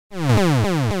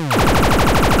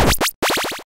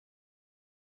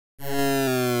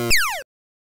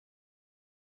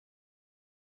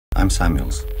I'm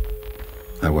Samuels.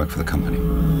 I work for the company.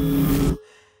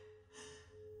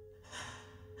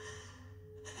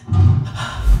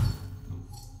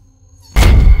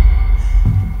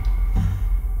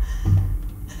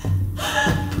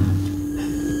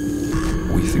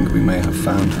 We think we may have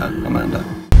found her, Amanda.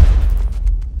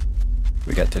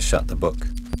 We get to shut the book.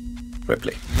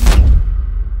 Ripley.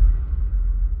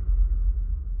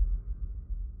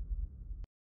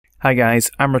 Hi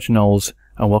guys, I'm Roger Knowles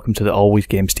and welcome to the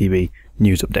AlwaysGamesTV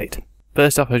news update.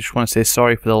 First off, I just want to say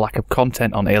sorry for the lack of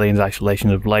content on Aliens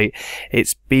Isolation of late.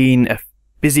 It's been a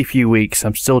busy few weeks.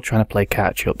 I'm still trying to play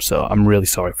catch up, so I'm really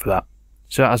sorry for that.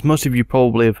 So as most of you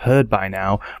probably have heard by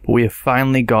now, but we have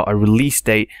finally got a release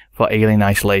date for Alien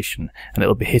Isolation, and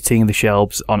it'll be hitting the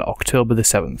shelves on October the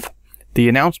 7th. The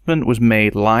announcement was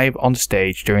made live on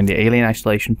stage during the Alien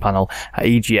Isolation panel at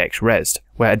EGX Res,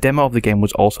 where a demo of the game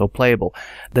was also playable.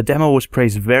 The demo was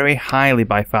praised very highly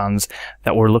by fans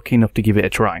that were lucky enough to give it a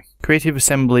try. Creative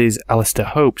Assembly's Alistair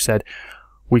Hope said,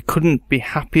 "We couldn't be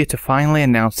happier to finally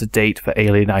announce the date for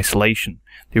Alien Isolation.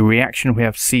 The reaction we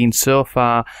have seen so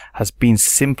far has been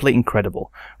simply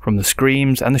incredible, from the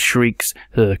screams and the shrieks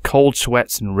to the cold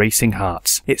sweats and racing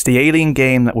hearts. It's the Alien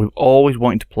game that we've always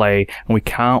wanted to play, and we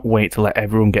can't wait to let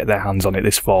everyone get their hands on it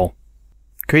this fall."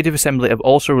 Creative Assembly have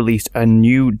also released a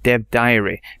new dev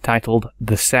diary titled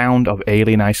The Sound of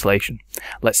Alien Isolation.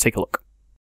 Let's take a look.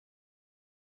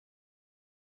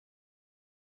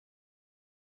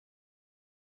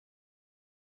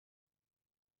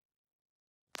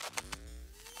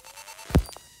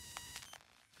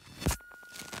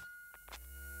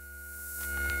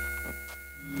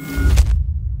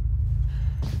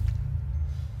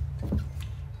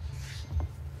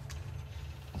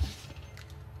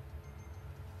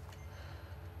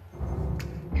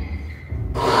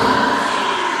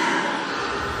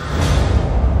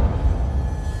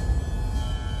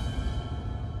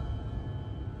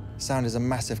 Sound is a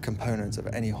massive component of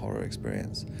any horror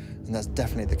experience, and that's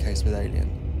definitely the case with Alien.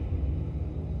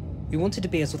 We wanted to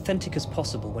be as authentic as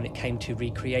possible when it came to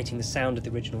recreating the sound of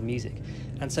the original music,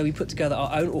 and so we put together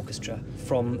our own orchestra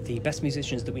from the best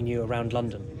musicians that we knew around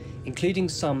London, including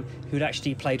some who'd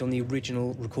actually played on the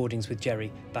original recordings with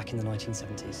Jerry back in the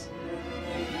 1970s.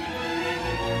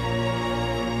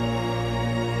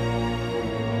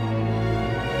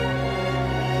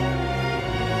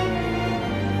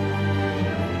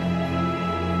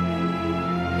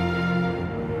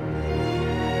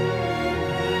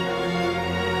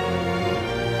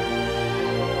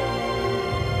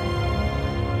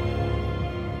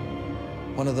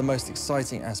 One of the most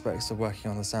exciting aspects of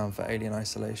working on the sound for Alien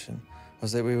Isolation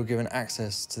was that we were given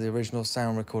access to the original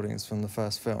sound recordings from the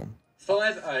first film.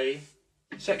 5A,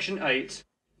 Section 8.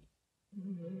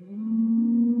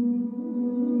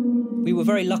 We were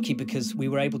very lucky because we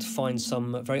were able to find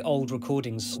some very old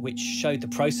recordings which showed the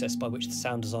process by which the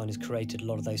sound designers created a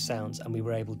lot of those sounds, and we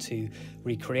were able to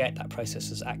recreate that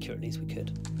process as accurately as we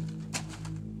could.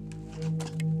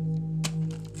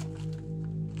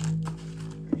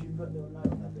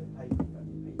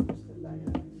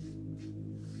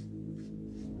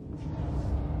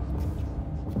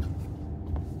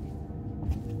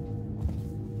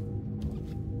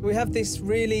 We have this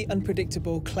really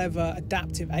unpredictable, clever,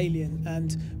 adaptive alien,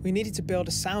 and we needed to build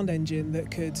a sound engine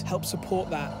that could help support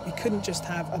that. We couldn't just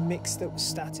have a mix that was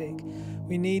static.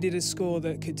 We needed a score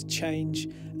that could change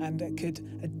and that could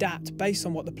adapt based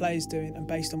on what the player's doing and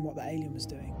based on what the alien was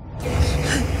doing.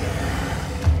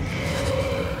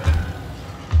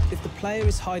 If the player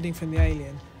is hiding from the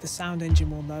alien, the sound engine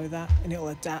will know that and it'll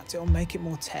adapt, it'll make it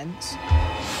more tense.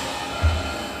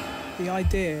 The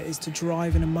idea is to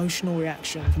drive an emotional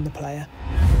reaction from the player.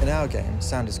 In our game,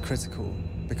 sound is critical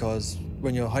because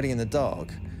when you're hiding in the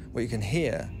dark, what you can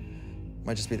hear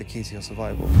might just be the key to your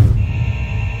survival.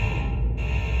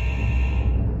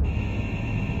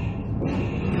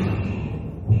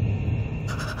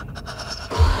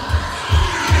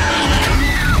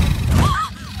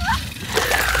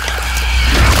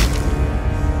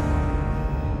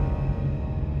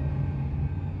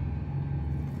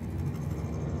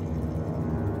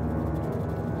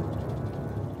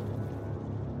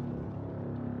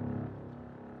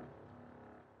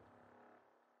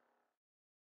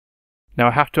 Now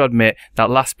I have to admit,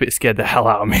 that last bit scared the hell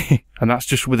out of me, and that's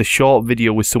just with a short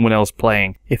video with someone else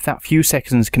playing. If that few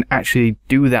seconds can actually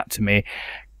do that to me,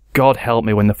 God help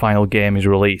me when the final game is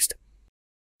released.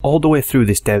 All the way through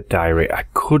this dev diary, I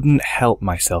couldn't help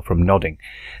myself from nodding.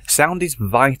 Sound is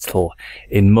vital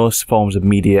in most forms of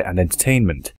media and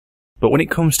entertainment, but when it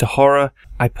comes to horror,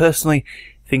 I personally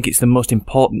think it's the most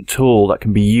important tool that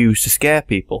can be used to scare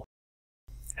people.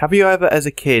 Have you ever, as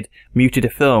a kid, muted a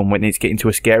film when it's getting to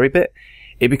a scary bit?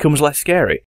 It becomes less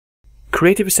scary.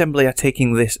 Creative Assembly are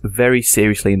taking this very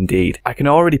seriously indeed. I can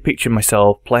already picture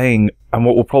myself playing, and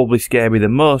what will probably scare me the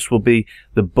most will be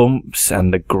the bumps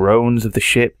and the groans of the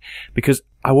ship, because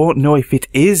I won't know if it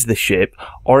is the ship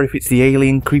or if it's the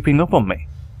alien creeping up on me.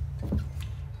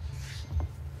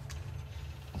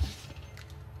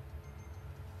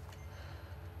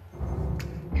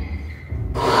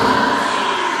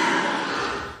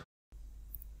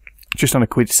 Just on a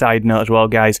quick side note as well,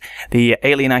 guys, the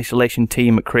Alien Isolation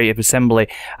team at Creative Assembly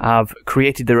have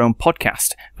created their own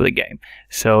podcast for the game.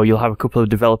 So you'll have a couple of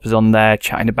developers on there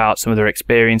chatting about some of their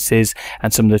experiences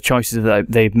and some of the choices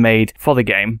that they've made for the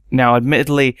game. Now,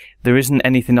 admittedly, there isn't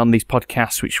anything on these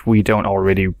podcasts which we don't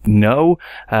already know.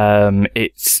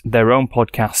 It's their own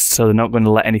podcast, so they're not going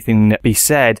to let anything be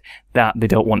said that they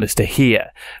don't want us to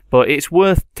hear. But it's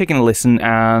worth taking a listen,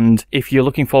 and if you're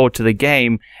looking forward to the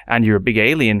game and you're a big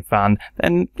Alien fan,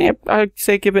 then yeah, I'd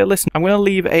say give it a listen. I'm going to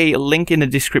leave a link in the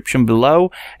description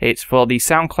below. It's for the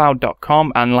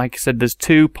soundcloud.com, and like I said, there's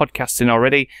 2 podcasts in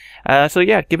already. So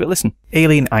yeah, give it a listen.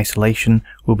 Alien Isolation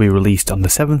will be released on the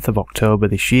 7th of October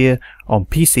this year on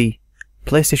PC,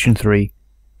 PlayStation 3,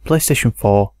 PlayStation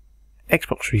 4,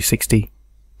 Xbox 360,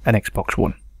 and Xbox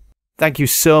One. Thank you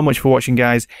so much for watching,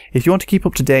 guys. If you want to keep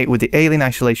up to date with the Alien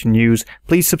Isolation news,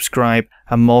 please subscribe,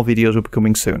 and more videos will be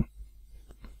coming soon.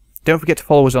 Don't forget to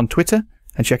follow us on Twitter,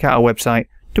 and check out our website,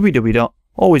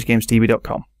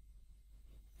 www.AlwaysGamesTV.com.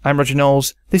 I'm Roger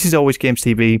Knowles, this is Always Games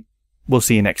TV. We'll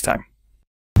see you next time.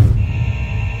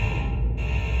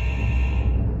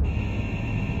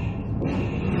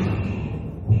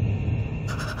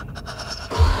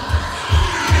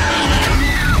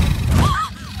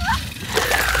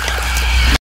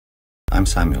 I'm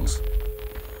Samuels.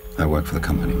 I work for the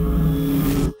company.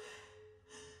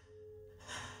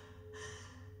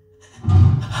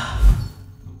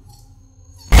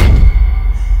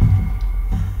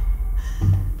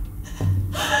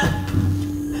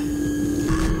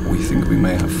 We think we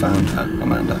may have found her,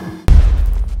 Amanda.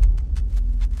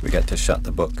 We get to shut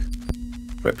the book.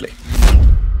 Ripley.